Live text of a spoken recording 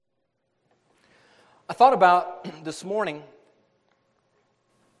I thought about this morning,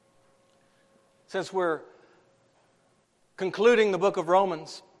 since we're concluding the book of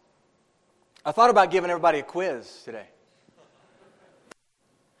Romans, I thought about giving everybody a quiz today.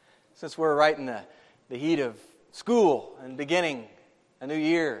 Since we're right in the heat of school and beginning a new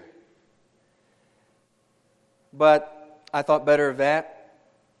year. But I thought better of that.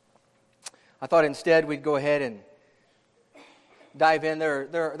 I thought instead we'd go ahead and dive in.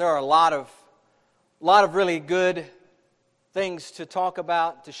 There are a lot of really good things to talk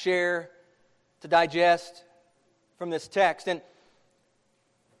about, to share, to digest from this text. And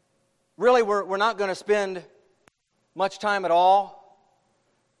really, we're not going to spend much time at all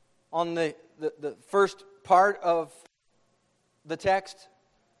on the first part of the text,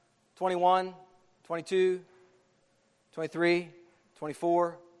 21, 22, 23,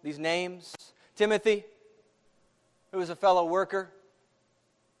 24, these names. Timothy, who is a fellow worker.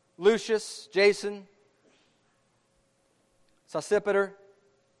 Lucius, Jason, Sosipater.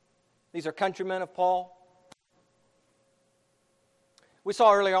 These are countrymen of Paul. We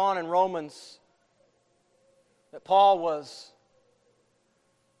saw earlier on in Romans that Paul was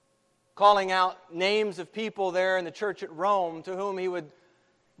calling out names of people there in the church at Rome to whom he would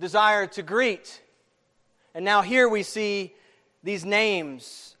desire to greet. And now here we see these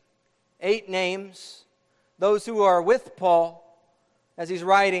names, 8 names, those who are with Paul as he's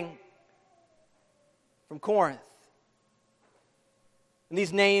writing from Corinth. And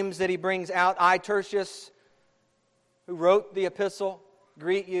these names that he brings out, I, Tertius, who wrote the epistle,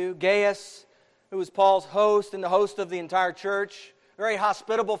 greet you. Gaius, who was Paul's host and the host of the entire church. Very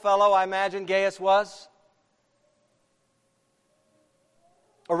hospitable fellow, I imagine Gaius was.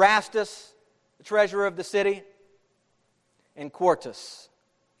 Erastus, the treasurer of the city. And Quartus,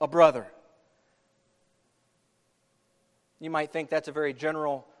 a brother. You might think that's a very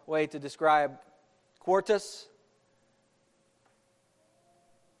general way to describe Quartus.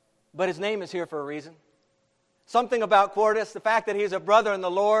 But his name is here for a reason. Something about Quartus, the fact that he's a brother in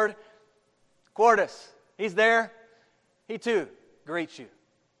the Lord. Quartus, he's there. He too greets you.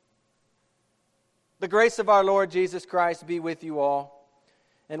 The grace of our Lord Jesus Christ be with you all.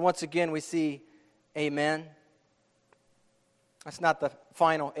 And once again we see amen. That's not the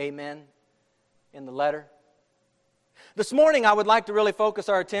final amen in the letter. This morning I would like to really focus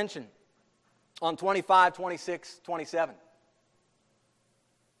our attention on 25, 26, 27.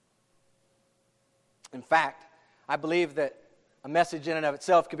 In fact, I believe that a message in and of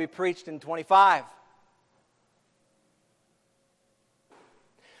itself could be preached in 25.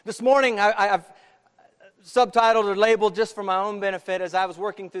 This morning I've subtitled or labeled just for my own benefit as I was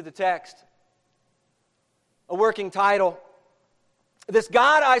working through the text, a working title, This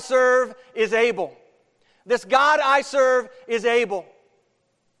God I serve is able. This God I serve is able.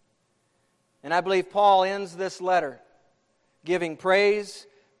 And I believe Paul ends this letter giving praise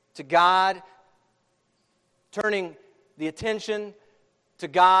to God, turning the attention to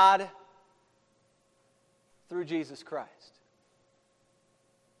God through Jesus Christ.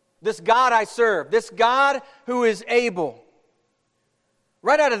 This God I serve, this God who is able.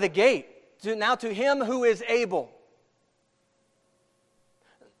 Right out of the gate, now to Him who is able.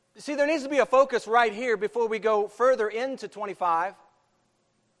 See, there needs to be a focus right here before we go further into 25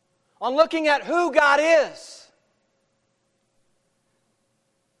 on looking at who God is.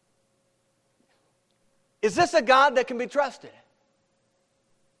 Is this a God that can be trusted?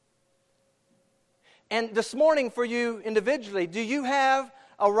 And this morning for you individually, do you have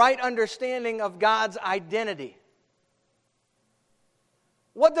a right understanding of God's identity?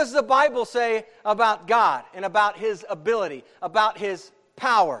 What does the Bible say about God and about His ability, about His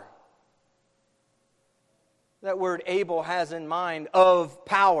power? That word able has in mind of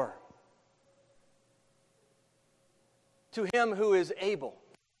power. To Him who is able.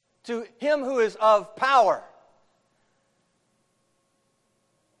 To Him who is of power.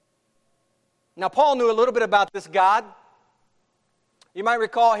 Now, Paul knew a little bit about this God. You might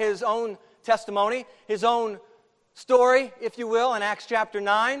recall his own testimony, his own story, if you will, in Acts chapter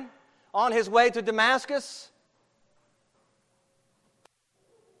 9, on his way to Damascus.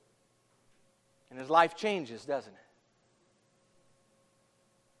 And his life changes, doesn't it?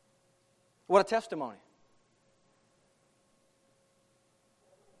 What a testimony.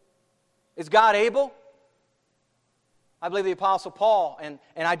 Is God able? I believe the Apostle Paul, and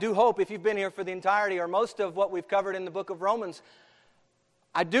I do hope if you've been here for the entirety or most of what we've covered in the book of Romans,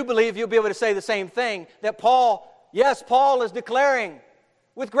 I do believe you'll be able to say the same thing, that Paul is declaring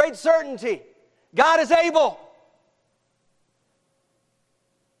with great certainty, God is able.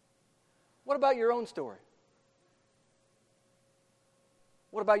 What about your own story?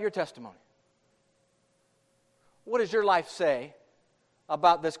 What about your testimony? What does your life say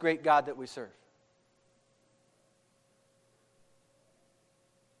about this great God that we serve?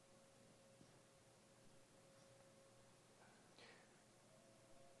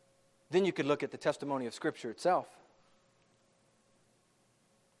 Then you could look at the testimony of Scripture itself.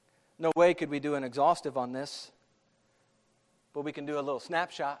 No way could we do an exhaustive on this, but we can do a little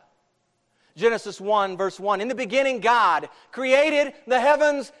snapshot. Genesis 1, verse 1. In the beginning, God created the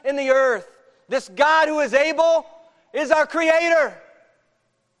heavens and the earth. This God who is able is our Creator.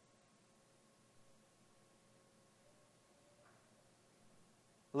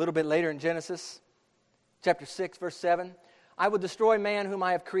 A little bit later in Genesis, chapter 6, verse 7. I will destroy man whom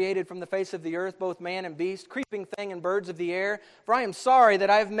I have created from the face of the earth, both man and beast, creeping thing and birds of the air, for I am sorry that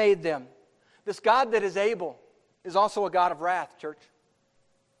I have made them. This God that is able is also a God of wrath, church.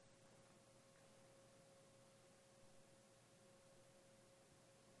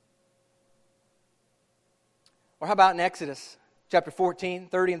 Or how about in Exodus chapter 14,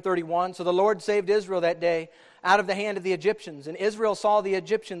 30 and 31? So the Lord saved Israel that day out of the hand of the Egyptians, and Israel saw the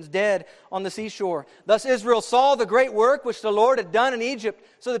Egyptians dead on the seashore. Thus Israel saw the great work which the Lord had done in Egypt.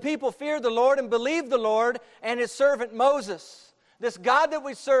 So the people feared the Lord and believed the Lord and His servant Moses. This God that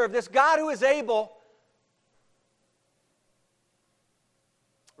we serve, this God who is able,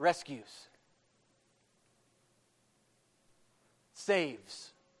 rescues, saves.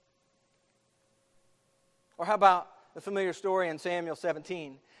 Or how about the familiar story in Samuel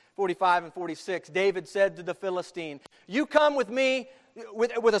 17, 45 and 46? David said to the Philistine, you come with me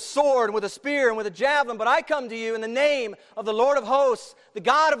with a sword, and with a spear, and with a javelin, but I come to you in the name of the Lord of hosts, the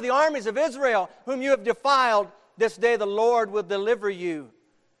God of the armies of Israel, whom you have defiled. This day the Lord will deliver you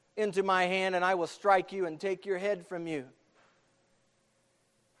into my hand, and I will strike you and take your head from you.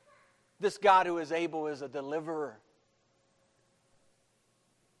 This God who is able is a deliverer.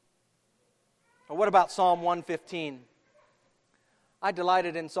 Or what about Psalm 115? I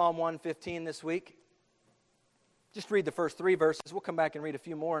delighted in Psalm 115 this week. Just read the first 3 verses. We'll come back and read a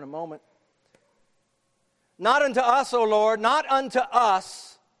few more in a moment. Not unto us, O Lord, not unto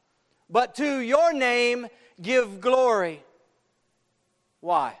us, but to your name give glory.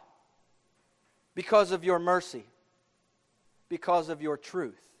 Why? Because of your mercy. Because of your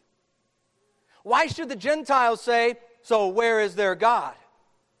truth. Why should the Gentiles say, so where is their God?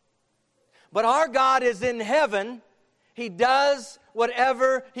 But our God is in heaven. He does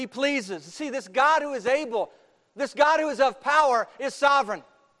whatever He pleases. See, this God who is able, this God who is of power, is sovereign.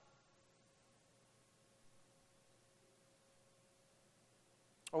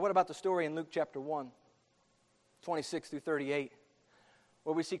 Or what about the story in Luke chapter 1, 26 through 38,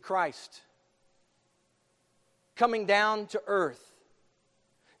 where we see Christ coming down to earth.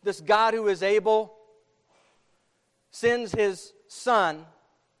 This God who is able sends His Son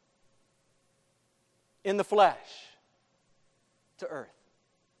in the flesh to earth.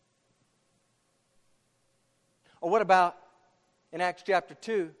 Or what about in Acts chapter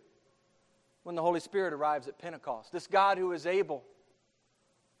 2 when the Holy Spirit arrives at Pentecost? This God who is able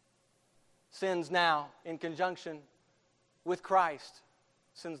sends now in conjunction with Christ,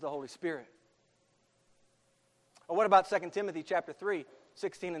 sends the Holy Spirit. Or what about 2 Timothy chapter 3,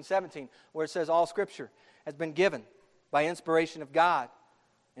 16 and 17, where it says all Scripture has been given by inspiration of God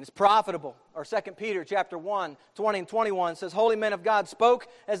and is profitable. Or 2 Peter chapter 1, 20 and 21 says, holy men of God spoke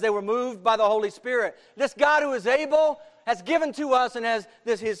as they were moved by the Holy Spirit. This God who is able has given to us and has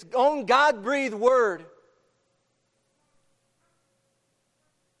His own God-breathed word.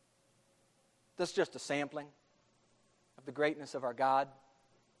 That's just a sampling of the greatness of our God.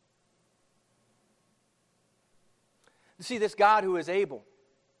 You see, this God who is able,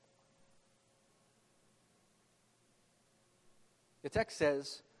 the text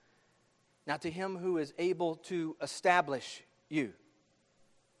says, now to Him who is able to establish you.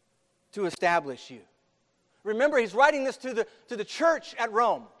 To establish you. Remember, he's writing this to the church at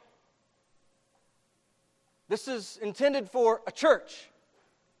Rome. This is intended for a church.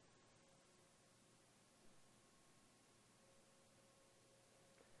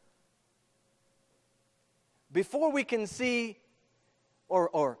 Before we can see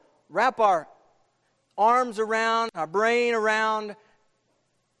or wrap our arms around, our brain around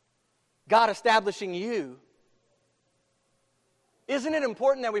God establishing you, isn't it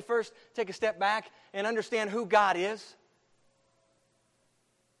important that we first take a step back and understand who God is?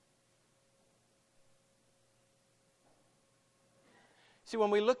 See, when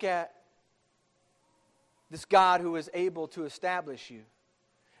we look at this God who is able to establish you,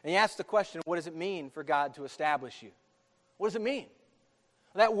 and you ask the question, what does it mean for God to establish you? What does it mean?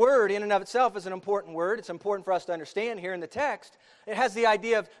 That word in and of itself is an important word. It's important for us to understand here in the text. It has the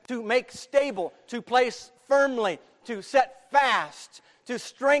idea of to make stable, to place firmly, to set fast, to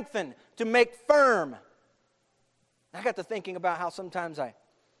strengthen, to make firm. I got to thinking about how sometimes I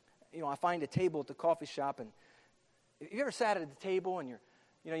find a table at the coffee shop, and you ever sat at the table and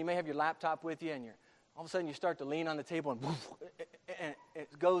you may have your laptop with you, and all of a sudden you start to lean on the table and woof, and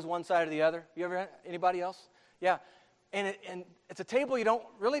it goes one side or the other. You ever, anybody else? Yeah. And it's a table you don't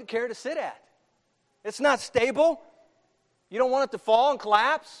really care to sit at. It's not stable. You don't want it to fall and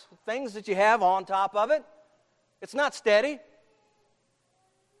collapse, things that you have on top of it. It's not steady.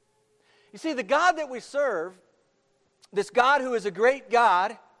 You see, the God that we serve, this God who is a great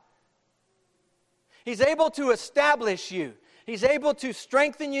God, He's able to establish you. He's able to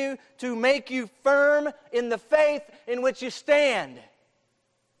strengthen you, to make you firm in the faith in which you stand.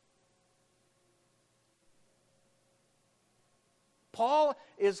 Paul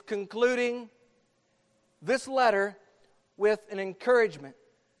is concluding this letter with an encouragement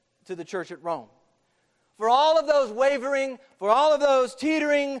to the church at Rome. For all of those wavering, for all of those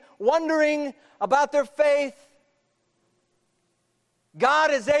teetering, wondering about their faith,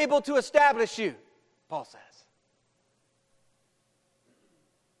 God is able to establish you, Paul says.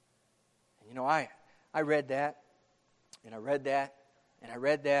 And I read that, and I read that, and I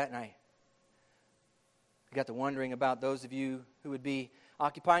read that, and I got to wondering about those of you who would be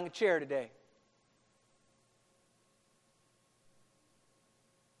occupying a chair today.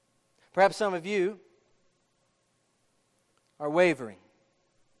 Perhaps some of you are wavering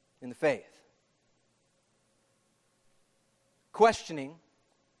in the faith, questioning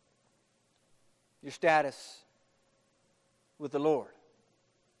your status with the Lord.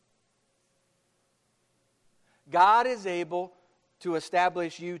 God is able to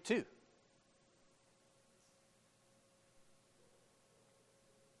establish you too.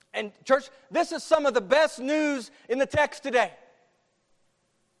 And church, this is some of the best news in the text today.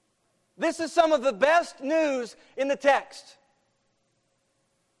 This is some of the best news in the text.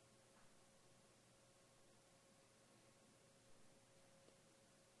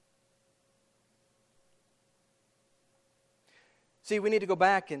 See, we need to go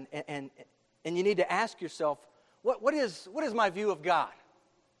back and you need to ask yourself, what is my view of God?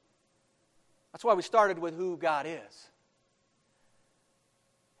 That's why we started with who God is.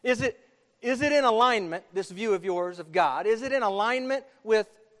 Is it in alignment, this view of yours of God, is it in alignment with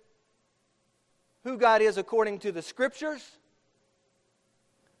who God is according to the Scriptures?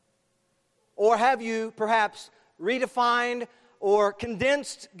 Or have you perhaps redefined or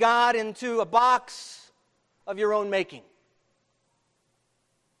condensed God into a box of your own making?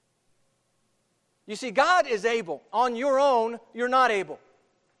 You see, God is able. On your own, you're not able.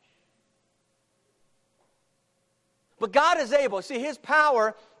 But God is able. See, His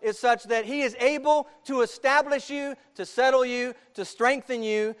power is such that He is able to establish you, to settle you, to strengthen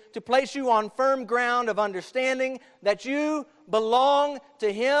you, to place you on firm ground of understanding that you belong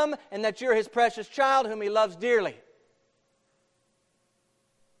to Him and that you're His precious child whom He loves dearly.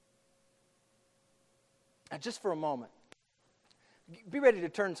 Now, just for a moment, be ready to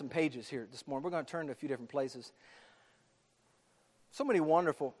turn some pages here this morning. We're going to turn to a few different places. So many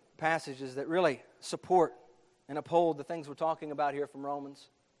wonderful passages that really support and uphold the things we're talking about here from Romans.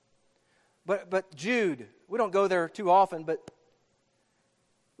 But Jude, we don't go there too often, but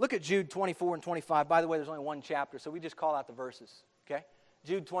look at Jude 24 and 25. By the way, there's only one chapter, so we just call out the verses, okay?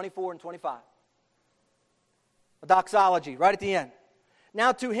 Jude 24 and 25. A doxology right at the end.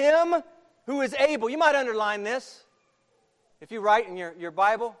 Now to Him who is able, you might underline this if you write in your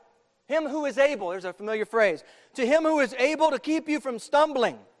Bible. Him who is able, there's a familiar phrase. To Him who is able to keep you from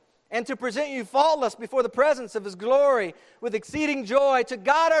stumbling and to present you faultless before the presence of His glory with exceeding joy. To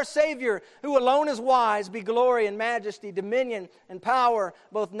God our Savior, who alone is wise, be glory and majesty, dominion and power,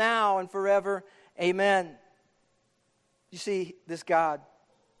 both now and forever. Amen. You see, this God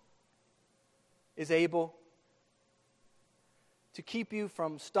is able to keep you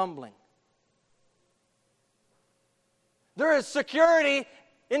from stumbling. There is security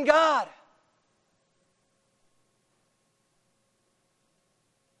in God.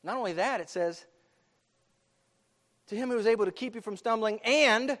 Not only that, it says, to Him who is able to keep you from stumbling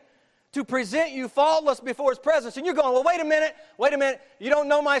and to present you faultless before His presence. And you're going, well, wait a minute, you don't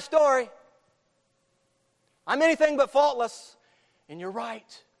know my story. I'm anything but faultless. And you're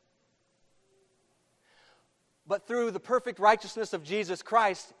right. But through the perfect righteousness of Jesus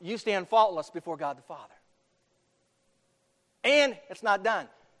Christ, you stand faultless before God the Father. And it's not done.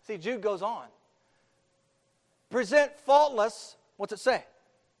 See, Jude goes on. Present faultless, what's it say?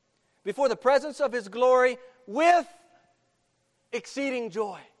 Before the presence of His glory with exceeding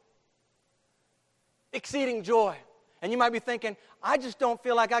joy. Exceeding joy. And you might be thinking, I just don't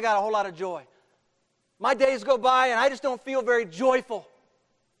feel like I got a whole lot of joy. My days go by and I just don't feel very joyful.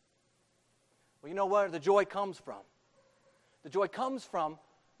 Well, you know where the joy comes from? The joy comes from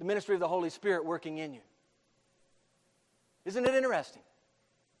the ministry of the Holy Spirit working in you. Isn't it interesting?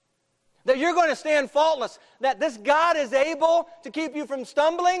 That you're going to stand faultless. That this God is able to keep you from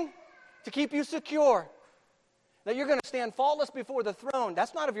stumbling, to keep you secure. That you're going to stand faultless before the throne.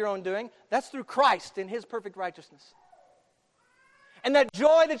 That's not of your own doing. That's through Christ in His perfect righteousness. And that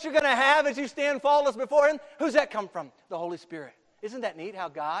joy that you're going to have as you stand faultless before Him, who's that come from? The Holy Spirit. Isn't that neat how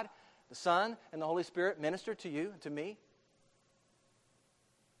God, the Son, and the Holy Spirit minister to you and to me?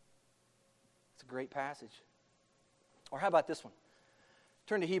 It's a great passage. Or how about this one?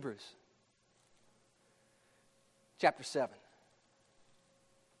 Turn to Hebrews. Chapter 7.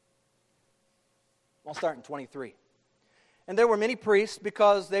 I'll start in 23. And there were many priests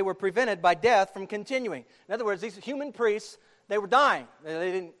because they were prevented by death from continuing. In other words, these human priests, they were dying.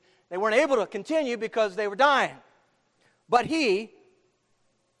 They weren't able to continue because they were dying. But He,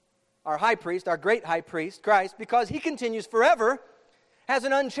 our high priest, our great high priest, Christ, because He continues forever, has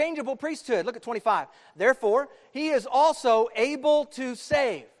an unchangeable priesthood. Look at 25. Therefore, He is also able to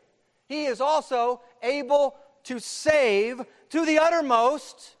save. He is also able to save to the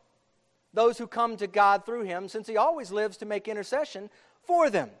uttermost those who come to God through Him, since He always lives to make intercession for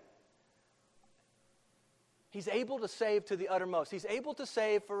them. He's able to save to the uttermost. He's able to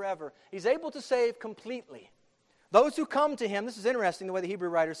save forever. He's able to save completely. Those who come to Him, this is interesting the way the Hebrew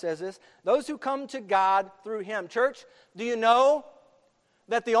writer says this, those who come to God through Him. Church, do you know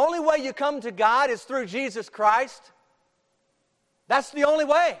that the only way you come to God is through Jesus Christ? That's the only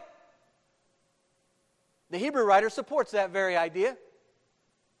way. The Hebrew writer supports that very idea.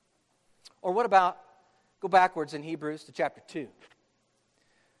 Or what about, go backwards in Hebrews to chapter 2.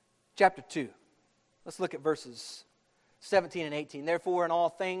 Chapter 2. Let's look at verses 17 and 18. Therefore, in all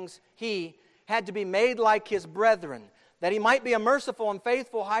things, He had to be made like His brethren, that He might be a merciful and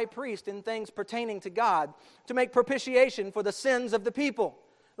faithful high priest in things pertaining to God, to make propitiation for the sins of the people.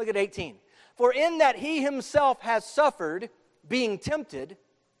 Look at 18. For in that He Himself has suffered, being tempted,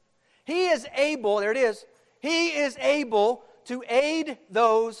 He is able, there it is, He is able to aid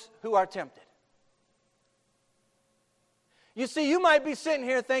those who are tempted. You see, you might be sitting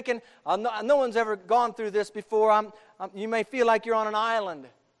here thinking, no one's ever gone through this before. You may feel like you're on an island.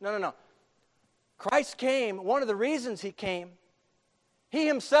 No. Christ came. One of the reasons He came, He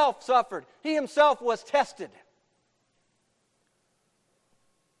Himself suffered. He Himself was tested.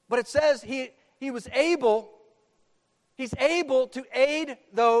 But it says He was able, He's able to aid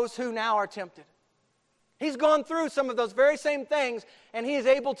those who now are tempted. He's gone through some of those very same things, and He is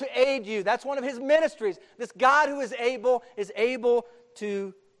able to aid you. That's one of His ministries. This God who is able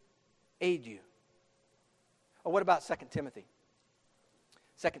to aid you. Or what about 2 Timothy?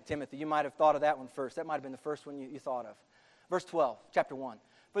 2 Timothy, you might have thought of that one first. That might have been the first one you thought of. Verse 12, chapter 1.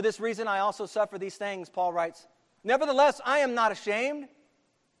 For this reason I also suffer these things, Paul writes. Nevertheless, I am not ashamed,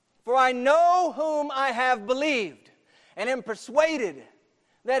 for I know whom I have believed, and am persuaded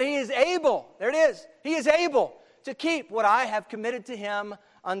that He is able, there it is, He is able to keep what I have committed to Him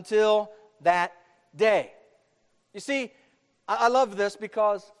until that day. You see, I love this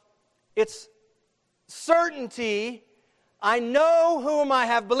because it's certainty. I know whom I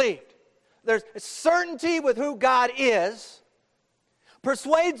have believed. There's certainty with who God is,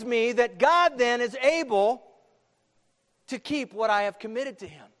 persuades me that God then is able to keep what I have committed to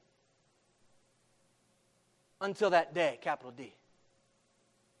Him until that day, capital D.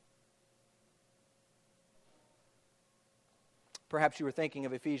 Perhaps you were thinking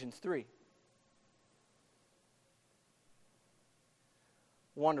of Ephesians 3.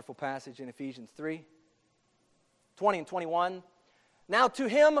 Wonderful passage in Ephesians 3. 20 and 21. Now to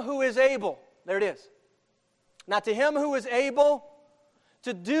Him who is able, there it is. Now to Him who is able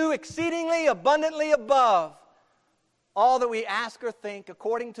to do exceedingly abundantly above all that we ask or think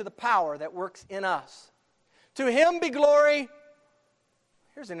according to the power that works in us. To Him be glory,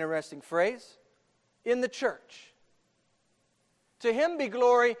 here's an interesting phrase, in the church. To Him be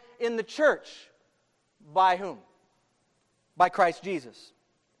glory in the church. By whom? By Christ Jesus.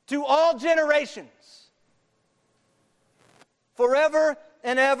 To all generations. Forever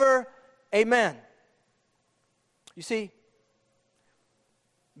and ever. Amen. You see,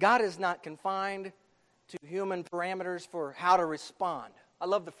 God is not confined to human parameters for how to respond. I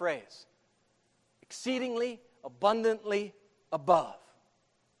love the phrase. Exceedingly, abundantly above.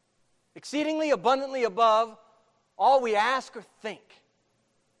 Exceedingly, abundantly above all we ask or think.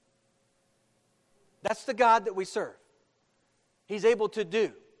 That's the God that we serve. He's able to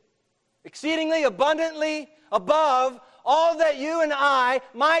do exceedingly abundantly above all that you and I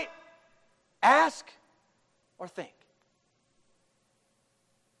might ask or think.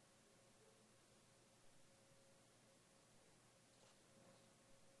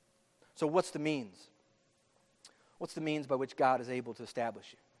 So what's the means? What's the means by which God is able to establish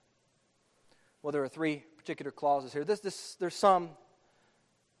you? Well, there are three particular clauses here. There's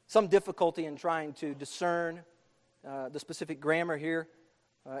some difficulty in trying to discern the specific grammar here.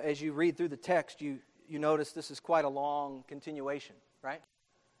 As you read through the text, you notice this is quite a long continuation, right?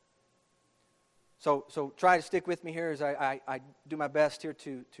 So try to stick with me here as I do my best here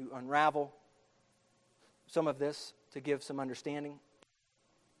to unravel some of this to give some understanding.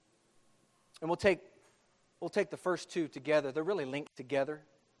 And we'll take the first two together. They're really linked together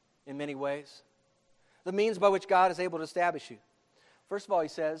in many ways. The means by which God is able to establish you. First of all, he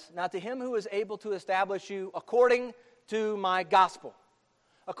says, "Now to him who is able to establish you according to my gospel."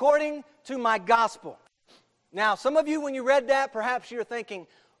 According to my gospel. Now, some of you, when you read that, perhaps you're thinking,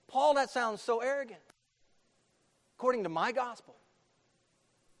 Paul, that sounds so arrogant. According to my gospel.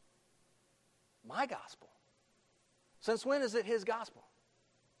 My gospel. Since when is it his gospel?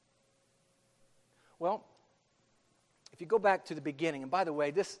 Well, if you go back to the beginning, and by the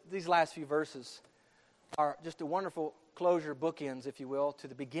way, these last few verses are just a wonderful closure, bookends, if you will, to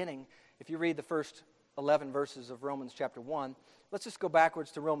the beginning. If you read the first 11 verses of Romans chapter 1, let's just go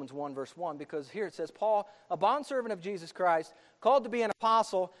backwards to Romans 1, verse 1, because here it says, Paul, a bondservant of Jesus Christ, called to be an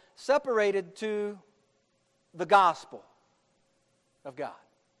apostle, separated to the gospel of God.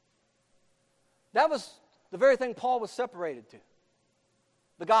 That was the very thing Paul was separated to.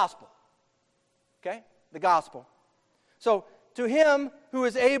 The gospel. Okay? The gospel. So, to him who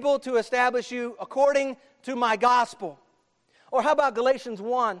is able to establish you according to my gospel. Or how about Galatians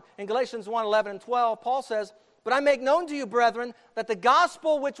 1? In Galatians 1, 11 and 12, Paul says, "But I make known to you, brethren, that the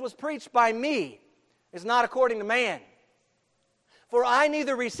gospel which was preached by me is not according to man. For I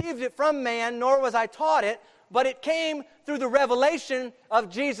neither received it from man, nor was I taught it, but it came through the revelation of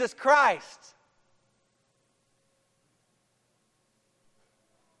Jesus Christ."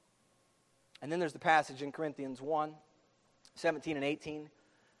 And then there's the passage in Corinthians 1, 17 and 18.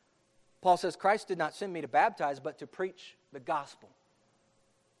 Paul says, "Christ did not send me to baptize, but to preach the gospel.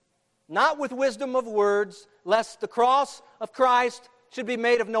 Not with wisdom of words, lest the cross of Christ should be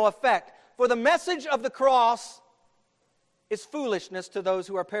made of no effect. For the message of the cross is foolishness to those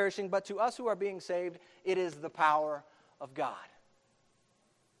who are perishing, but to us who are being saved, it is the power of God."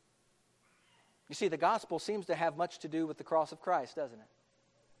 You see, the gospel seems to have much to do with the cross of Christ, doesn't it?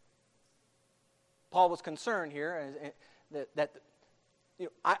 Paul was concerned here that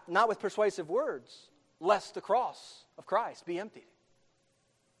not with persuasive words, lest the cross of Christ be emptied.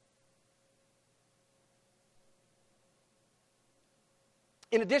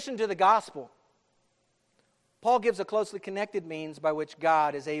 In addition to the gospel, Paul gives a closely connected means by which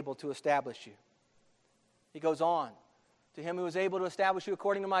God is able to establish you. He goes on, "To him who is able to establish you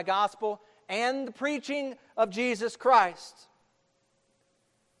according to my gospel and the preaching of Jesus Christ."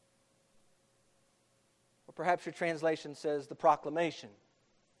 Or perhaps your translation says the proclamation,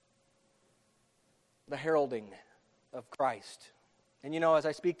 the heralding of Christ. And you know, as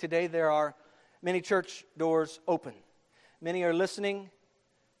I speak today, there are many church doors open. Many are listening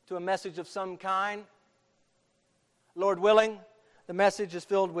to a message of some kind. Lord willing, the message is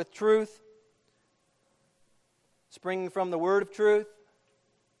filled with truth, springing from the word of truth.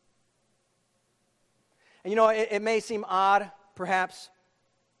 And you know, it may seem odd, perhaps,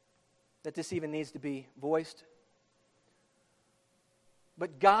 that this even needs to be voiced.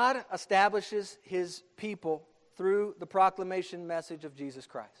 But God establishes His people through the proclamation message of Jesus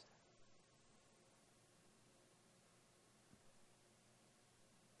Christ.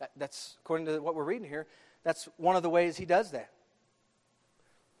 That's, according to what we're reading here, that's one of the ways He does that.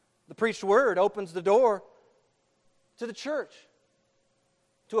 The preached word opens the door to the church,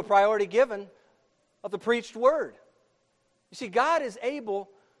 to a priority given of the preached word. You see, God is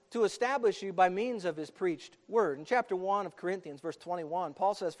able to establish you by means of His preached word. In chapter 1 of Corinthians, verse 21,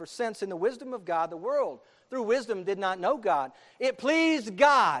 Paul says, "For since in the wisdom of God, the world through wisdom did not know God, it pleased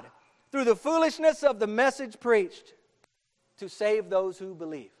God through the foolishness of the message preached to save those who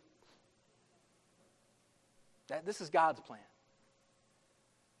believe." This is God's plan.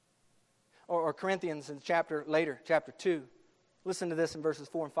 Or Corinthians in chapter 2. Listen to this in verses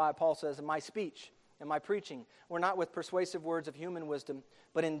 4 and 5. Paul says, "And my speech and my preaching were not with persuasive words of human wisdom,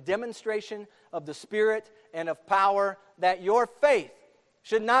 but in demonstration of the Spirit and of power, that your faith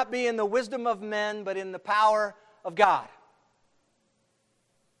should not be in the wisdom of men, but in the power of God."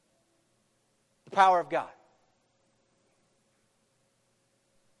 The power of God.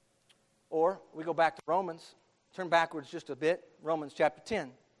 Or we go back to Romans, turn backwards just a bit, Romans chapter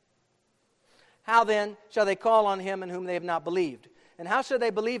 10. How then shall they call on him in whom they have not believed? And how shall they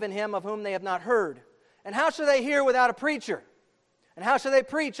believe in him of whom they have not heard? And how shall they hear without a preacher? And how shall they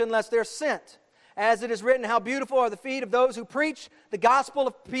preach unless they're sent? As it is written, how beautiful are the feet of those who preach the gospel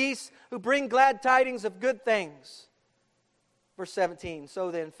of peace, who bring glad tidings of good things. Verse 17,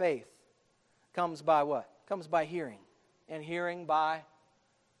 so then faith comes by what? Comes by hearing, and hearing by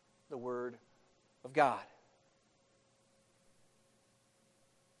the Word of God.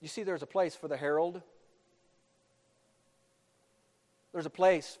 You see, there's a place for the herald. There's a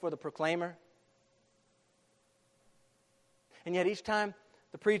place for the proclaimer. And yet each time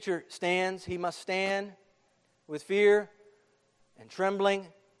the preacher stands, he must stand with fear and trembling,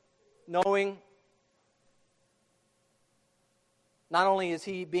 knowing not only is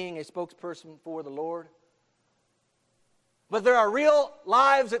he being a spokesperson for the Lord, but there are real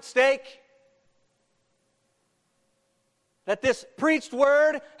lives at stake. That this preached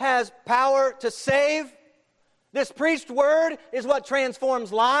word has power to save. This preached word is what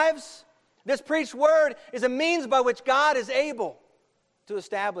transforms lives. This preached word is a means by which God is able to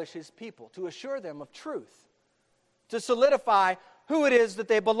establish His people, to assure them of truth, to solidify who it is that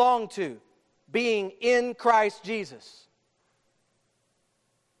they belong to, being in Christ Jesus.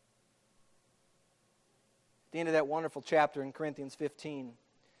 At the end of that wonderful chapter in Corinthians 15,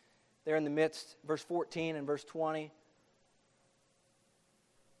 there in the midst, verse 14 and verse 20,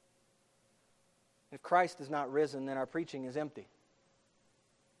 if Christ is not risen, then our preaching is empty.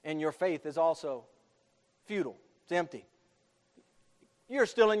 And your faith is also futile. It's empty. You're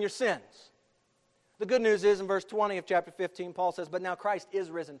still in your sins. The good news is in verse 20 of chapter 15, Paul says, but now Christ is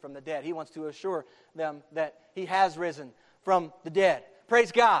risen from the dead. He wants to assure them that He has risen from the dead.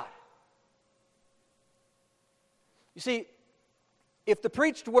 Praise God. You see, if the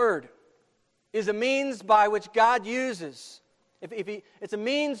preached word is a means by which God uses, it's a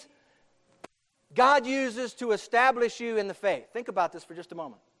means God uses to establish you in the faith. Think about this for just a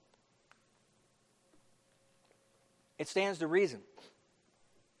moment. It stands to reason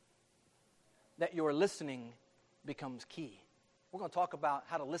that your listening becomes key. We're going to talk about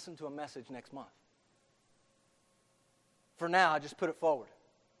how to listen to a message next month. For now, I just put it forward.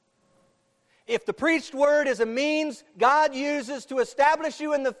 If the preached word is a means God uses to establish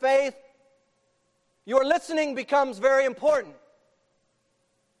you in the faith, your listening becomes very important.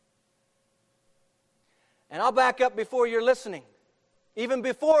 And I'll back up before you're listening. Even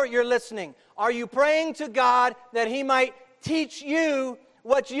before you're listening, are you praying to God that He might teach you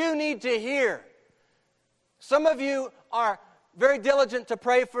what you need to hear? Some of you are very diligent to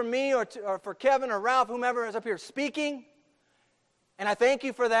pray for me or for Kevin or Ralph, whomever is up here speaking. And I thank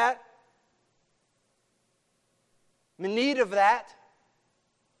you for that. I'm in need of that.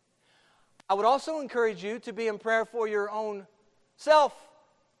 I would also encourage you to be in prayer for your own self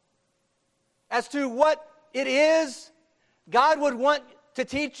as to what it is God would want to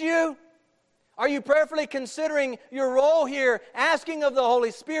teach you. Are you prayerfully considering your role here, asking of the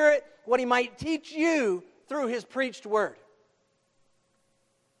Holy Spirit what He might teach you through His preached word?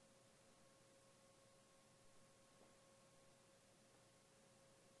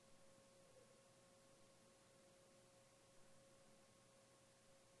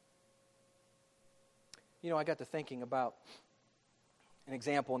 You know, I got to thinking about an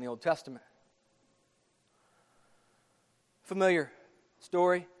example in the Old Testament. Familiar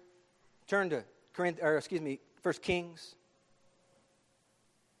story. Turn to 1 Kings,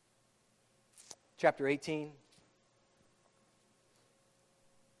 chapter 18.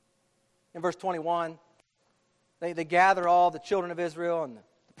 In verse 21, they gather all the children of Israel and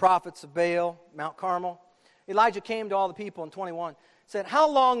the prophets of Baal, Mount Carmel. Elijah came to all the people in 21, said, how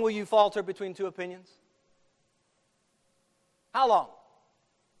long will you falter between two opinions? How long?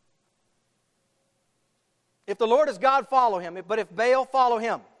 If the Lord is God, follow Him. But if Baal, follow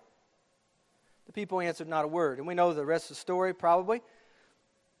him. The people answered not a word. And we know the rest of the story, probably.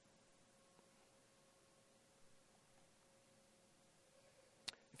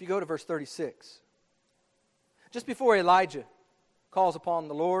 If you go to verse 36, just before Elijah calls upon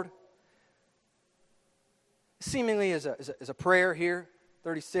the Lord, seemingly as a prayer here,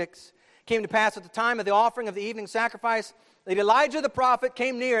 36, came to pass at the time of the offering of the evening sacrifice that Elijah the prophet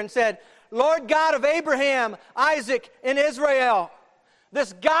came near and said, Lord God of Abraham, Isaac, and Israel,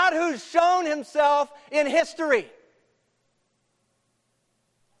 this God who's shown Himself in history,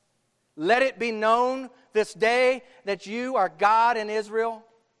 let it be known this day that you are God in Israel,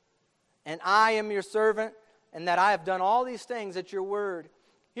 and I am your servant, and that I have done all these things at your word.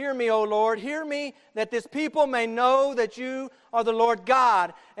 Hear me, O Lord, hear me, that this people may know that you are the Lord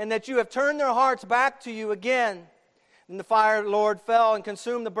God, and that you have turned their hearts back to you again. And the fire, Lord, fell and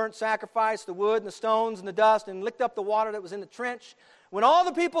consumed the burnt sacrifice, the wood and the stones and the dust, and licked up the water that was in the trench. When all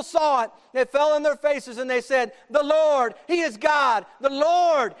the people saw it, they fell on their faces, and they said, the Lord, He is God. The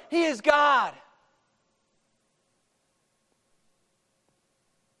Lord, He is God.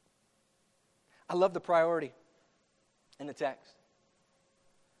 I love the priority in the text.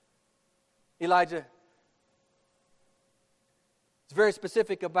 Elijah is very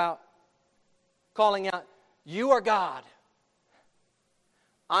specific about calling out, you are God.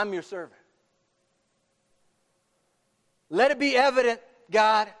 I'm your servant. Let it be evident,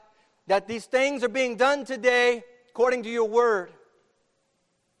 God, that these things are being done today according to your word.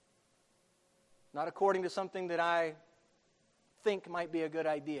 Not according to something that I think might be a good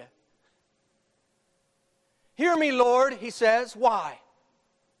idea. Hear me, Lord, he says. Why?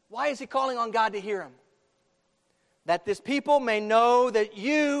 Why is he calling on God to hear him? That this people may know that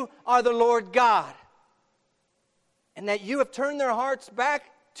you are the Lord God, and that you have turned their hearts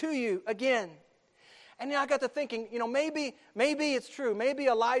back to you again. And I got to thinking, maybe it's true. Maybe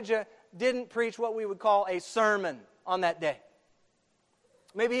Elijah didn't preach what we would call a sermon on that day.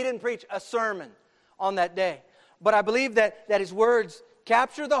 Maybe he didn't preach a sermon on that day. But I believe that his words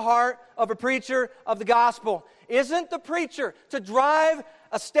capture the heart of a preacher of the gospel. Isn't the preacher to drive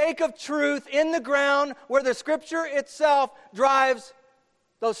a stake of truth in the ground where the Scripture itself drives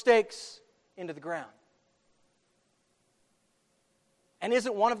those stakes into the ground? And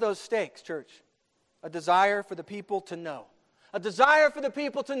isn't one of those stakes, church, a desire for the people to know? A desire for the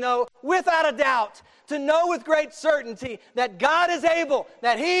people to know without a doubt, to know with great certainty that God is able,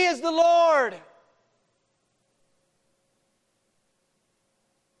 that He is the Lord.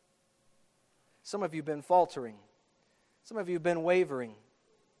 Some of you have been faltering. Some of you have been wavering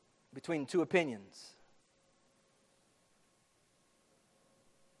between two opinions.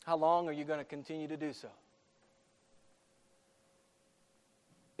 How long are you going to continue to do so?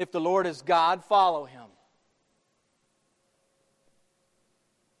 If the Lord is God, follow Him.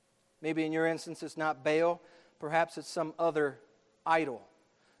 Maybe in your instance it's not Baal. Perhaps it's some other idol,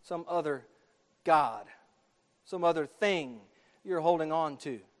 some other god, some other thing you're holding on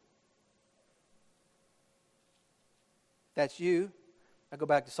to. That's you. I go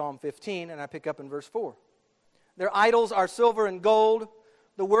back to Psalm 15 and I pick up in verse 4. Their idols are silver and gold,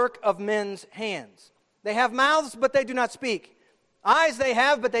 the work of men's hands. They have mouths, but they do not speak. Eyes they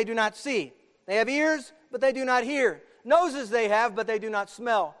have, but they do not see. They have ears, but they do not hear. Noses they have, but they do not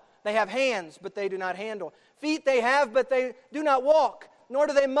smell. They have hands, but they do not handle. Feet they have, but they do not walk, nor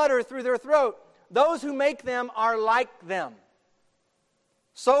do they mutter through their throat. Those who make them are like them.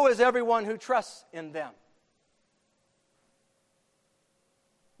 So is everyone who trusts in them.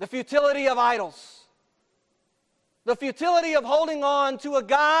 The futility of idols. The futility of holding on to a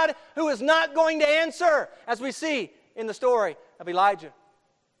God who is not going to answer, as we see in the story of Elijah.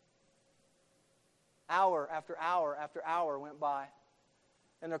 Hour after hour after hour went by,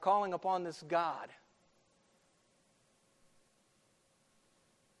 and they're calling upon this God.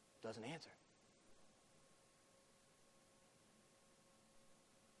 Doesn't answer.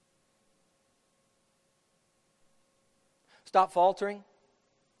 Stop faltering.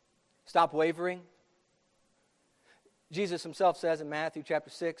 Stop wavering. Jesus Himself says in Matthew chapter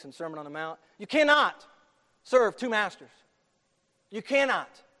 6 in Sermon on the Mount, you cannot serve two masters. You cannot.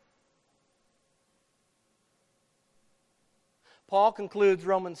 Paul concludes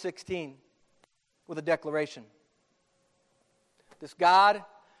Romans 16 with a declaration. This God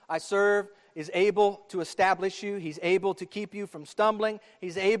I serve is able to establish you. He's able to keep you from stumbling.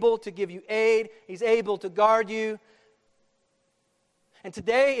 He's able to give you aid. He's able to guard you. And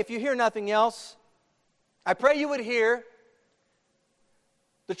today, if you hear nothing else, I pray you would hear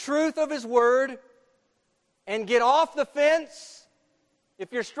the truth of His Word and get off the fence.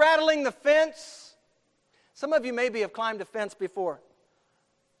 If you're straddling the fence, some of you maybe have climbed a fence before.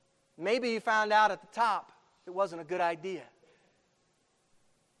 Maybe you found out at the top it wasn't a good idea.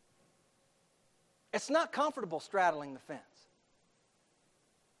 It's not comfortable straddling the fence.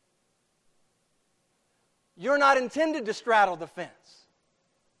 You're not intended to straddle the fence.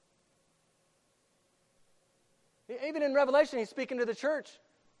 Even in Revelation, He's speaking to the church.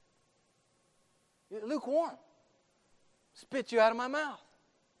 Lukewarm. Spit you out of my mouth.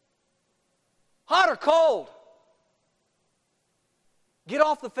 Hot or cold? Get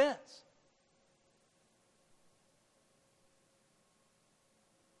off the fence.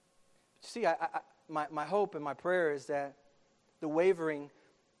 See, my hope and my prayer is that the wavering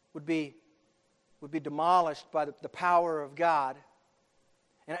would be demolished by the power of God,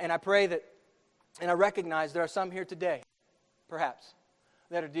 And I pray that, and I recognize there are some here today, perhaps,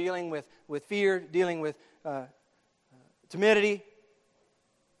 that are dealing with fear, dealing with timidity.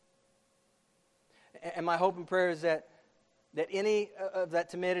 And my hope and prayer is that any of that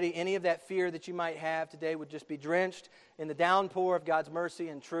timidity, any of that fear that you might have today would just be drenched in the downpour of God's mercy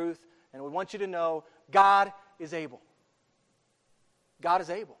and truth. And we want you to know God is able. God is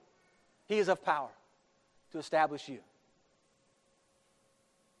able. He is of power to establish you.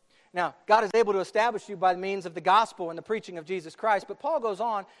 Now, God is able to establish you by the means of the gospel and the preaching of Jesus Christ, but Paul goes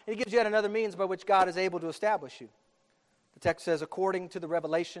on and he gives yet another means by which God is able to establish you. The text says, according to the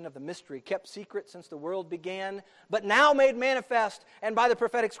revelation of the mystery, kept secret since the world began, but now made manifest, and by the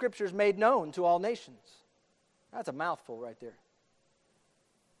prophetic scriptures made known to all nations. That's a mouthful right there.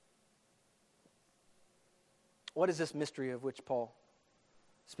 What is this mystery of which Paul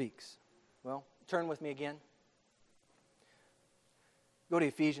speaks? Well, turn with me again. Go to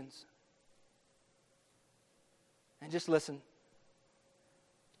Ephesians. And just listen.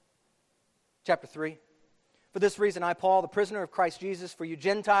 Chapter 3. For this reason, I, Paul, the prisoner of Christ Jesus, for you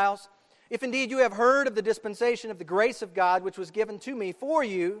Gentiles, if indeed you have heard of the dispensation of the grace of God which was given to me for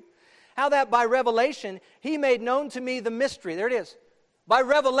you, how that by revelation he made known to me the mystery. There it is. By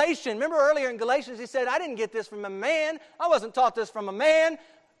revelation. Remember earlier in Galatians he said, I didn't get this from a man. I wasn't taught this from a man.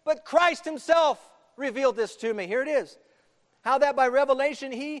 But Christ himself revealed this to me. Here it is. How that by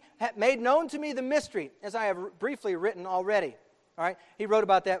revelation he had made known to me the mystery, as I have briefly written already. All right? He wrote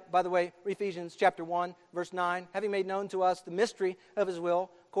about that, by the way, Ephesians chapter 1, verse 9. Having made known to us the mystery of his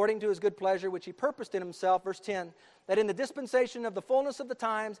will, according to his good pleasure, which he purposed in himself, verse 10, that in the dispensation of the fullness of the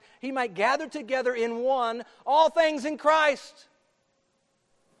times, he might gather together in one all things in Christ.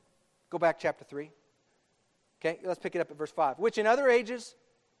 Go back chapter 3. Okay, let's pick it up at verse 5. Which in other ages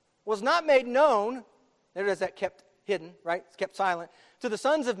was not made known, there it is, that kept hidden, right? It's kept silent, to the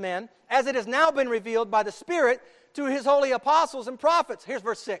sons of men, as it has now been revealed by the Spirit to his holy apostles and prophets. Here's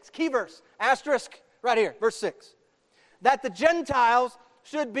verse 6, key verse, asterisk, right here, verse 6. That the Gentiles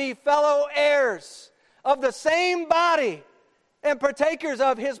should be fellow heirs of the same body and partakers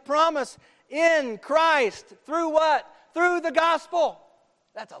of his promise in Christ. Through what? Through the gospel.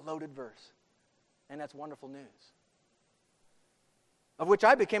 That's a loaded verse. And that's wonderful news. Of which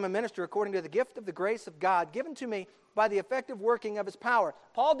I became a minister according to the gift of the grace of God given to me by the effective working of his power.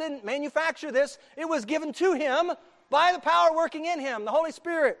 Paul didn't manufacture this. It was given to him by the power working in him, the Holy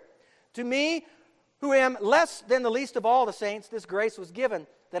Spirit. To me, who am less than the least of all the saints, this grace was given,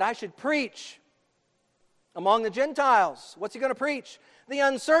 that I should preach among the Gentiles. What's he going to preach? The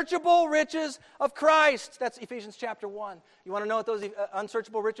unsearchable riches of Christ. That's Ephesians chapter 1. You want to know what those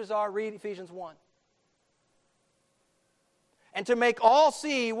unsearchable riches are? Read Ephesians 1. And to make all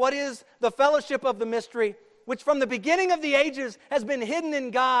see what is the fellowship of the mystery, which from the beginning of the ages has been hidden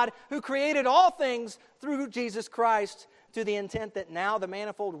in God, who created all things through Jesus Christ, to the intent that now the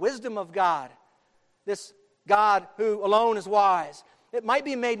manifold wisdom of God, this God who alone is wise, it might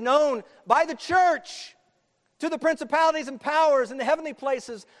be made known by the church to the principalities and powers in the heavenly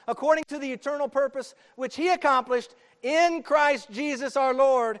places, according to the eternal purpose which he accomplished in Christ Jesus our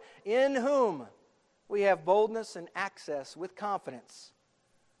Lord, in whom we have boldness and access with confidence.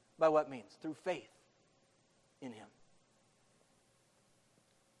 By what means? Through faith in him.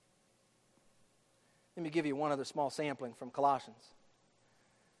 Let me give you one other small sampling from Colossians.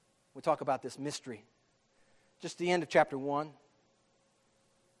 We talk about this mystery. Just the end of chapter 1.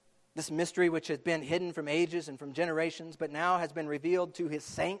 This mystery which has been hidden from ages and from generations, but now has been revealed to his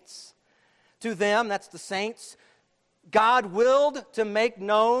saints. To them, that's the saints, God willed to make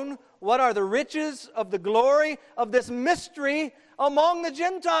known what are the riches of the glory of this mystery among the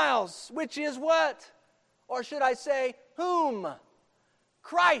Gentiles, which is what? Or should I say, whom?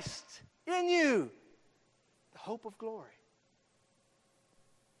 Christ in you, the hope of glory.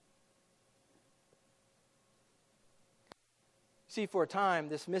 See, for a time,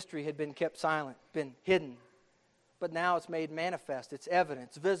 this mystery had been kept silent, been hidden. But now it's made manifest, it's evident,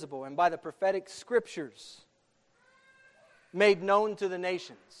 it's visible, and by the prophetic scriptures, made known to the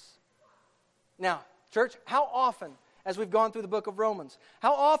nations. Now, church, how often, as we've gone through the book of Romans,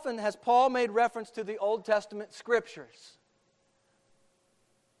 how often has Paul made reference to the Old Testament scriptures?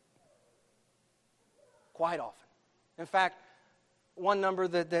 Quite often. In fact, one number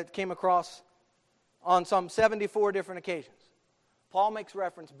that came across on some 74 different occasions. Paul makes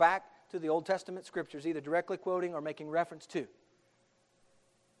reference back to the Old Testament scriptures, either directly quoting or making reference to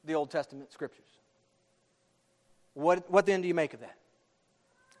the Old Testament scriptures. What then do you make of that?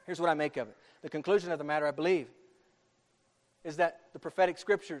 Here's what I make of it. The conclusion of the matter, I believe, is that the prophetic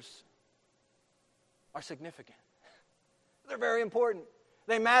scriptures are significant. They're very important.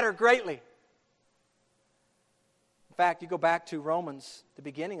 They matter greatly. In fact, you go back to Romans, the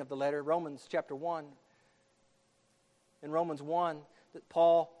beginning of the letter, Romans chapter 1. In Romans 1, that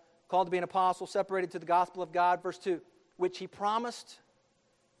Paul, called to be an apostle, separated to the gospel of God, verse 2, which he promised,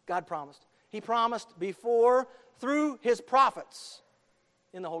 God promised, he promised before through his prophets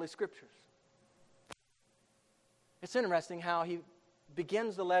in the Holy Scriptures. It's interesting how he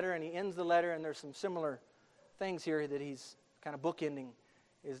begins the letter and he ends the letter, and there's some similar things here that he's kind of bookending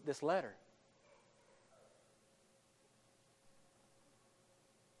is this letter.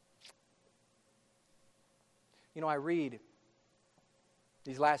 You know, I read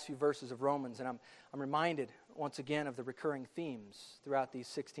these last few verses of Romans, and I'm reminded once again of the recurring themes throughout these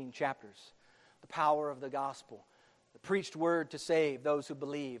 16 chapters. The power of the gospel, the preached word to save those who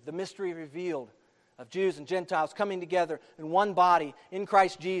believe, the mystery revealed of Jews and Gentiles coming together in one body in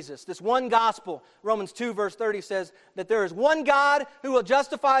Christ Jesus. This one gospel, Romans 2 verse 30 says that there is one God who will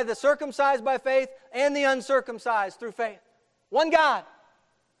justify the circumcised by faith and the uncircumcised through faith. One God,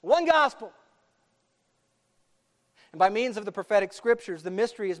 one gospel. And by means of the prophetic scriptures, the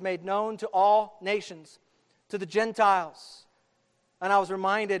mystery is made known to all nations, to the Gentiles. And I was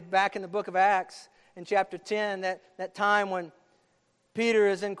reminded back in the book of Acts in chapter 10, that time when Peter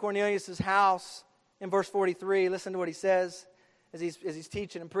is in Cornelius' house. In verse 43, listen to what he says as he's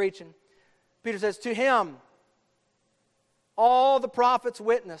teaching and preaching. Peter says, to him, all the prophets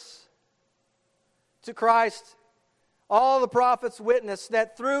witness. To Christ, all the prophets witness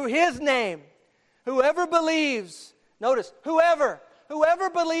that through his name, whoever believes, notice, whoever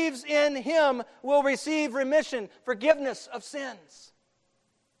believes in him will receive remission, forgiveness of sins.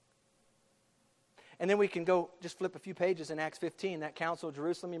 And then we can go, just flip a few pages in Acts 15, that Council of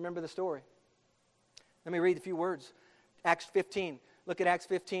Jerusalem. You remember the story. Let me read a few words. Acts 15. Look at Acts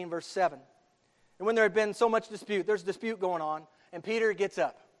 15, verse 7. And when there had been so much dispute, there's dispute going on, and Peter gets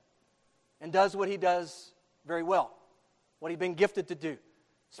up and does what he does very well, what he'd been gifted to do.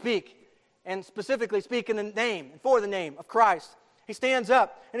 Speak, and specifically speak in the name and for the name of Christ. He stands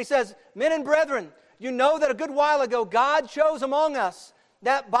up and he says, men and brethren, you know that a good while ago God chose among us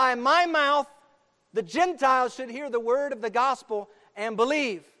that by my mouth the Gentiles should hear the word of the gospel and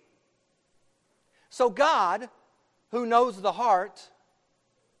believe. So God, who knows the heart,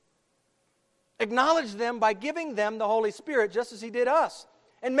 acknowledged them by giving them the Holy Spirit, just as He did us,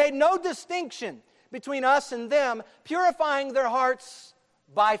 and made no distinction between us and them, purifying their hearts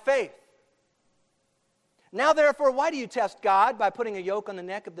by faith. Now therefore, why do you test God by putting a yoke on the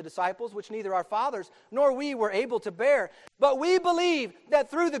neck of the disciples, which neither our fathers nor we were able to bear? But we believe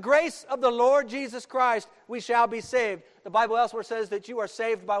that through the grace of the Lord Jesus Christ we shall be saved. The Bible elsewhere says that you are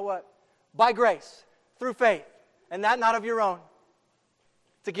saved by what? By grace, through faith, and that not of your own.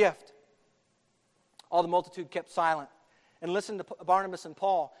 It's a gift. All the multitude kept silent and listened to Barnabas and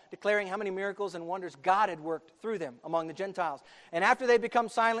Paul, declaring how many miracles and wonders God had worked through them among the Gentiles. And after they become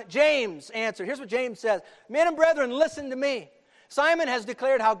silent, James answered. Here's what James says. Men and brethren, listen to me. Simon has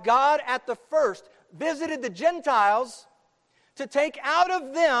declared how God at the first visited the Gentiles to take out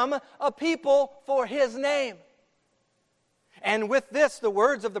of them a people for His name. And with this, the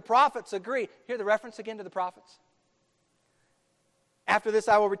words of the prophets agree. Hear the reference again to the prophets. After this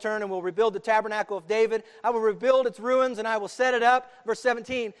I will return and will rebuild the tabernacle of David. I will rebuild its ruins and I will set it up. Verse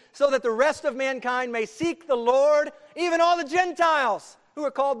 17, so that the rest of mankind may seek the Lord, even all the Gentiles who are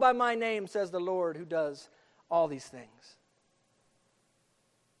called by my name, says the Lord who does all these things.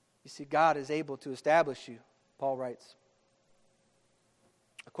 You see, God is able to establish you, Paul writes,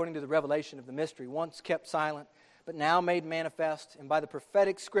 according to the revelation of the mystery, once kept silent, but now made manifest, and by the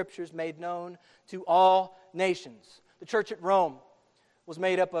prophetic scriptures made known to all nations. The church at Rome was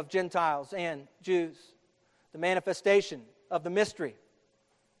made up of Gentiles and Jews. The manifestation of the mystery,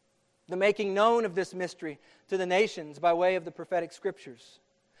 the making known of this mystery to the nations by way of the prophetic scriptures.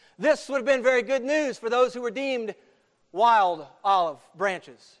 This would have been very good news for those who were deemed wild olive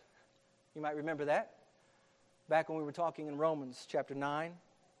branches. You might remember that back when we were talking in Romans chapter 9.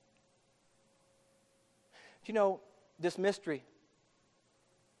 Do you know this mystery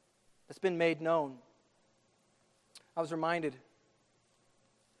that's been made known? I was reminded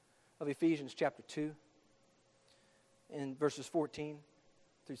of Ephesians chapter 2 in verses 14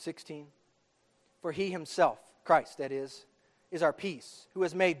 through 16. For He Himself, Christ that is our peace, who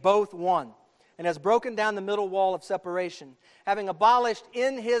has made both one and has broken down the middle wall of separation, having abolished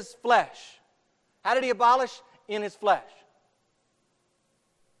in His flesh. How did He abolish? In His flesh.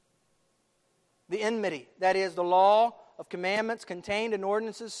 The enmity, that is, the law of commandments contained in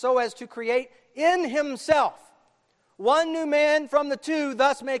ordinances, so as to create in Himself one new man from the two,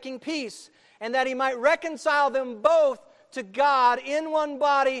 thus making peace, and that He might reconcile them both to God in one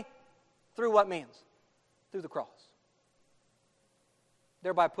body through what means? Through the cross.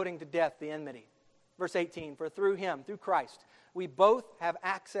 Thereby putting to death the enmity. Verse 18, for through Him, through Christ, we both have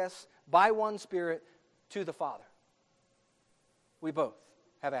access by one Spirit to the Father. We both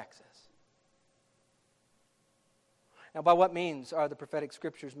have access. Now, by what means are the prophetic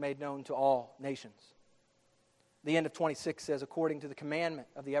scriptures made known to all nations? The end of 26 says, according to the commandment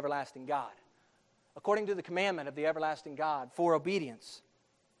of the everlasting God. According to the commandment of the everlasting God for obedience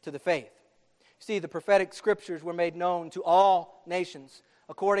to the faith. You see, the prophetic scriptures were made known to all nations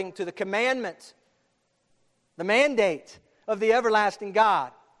according to the commandment, the mandate of the everlasting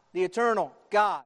God, the eternal God.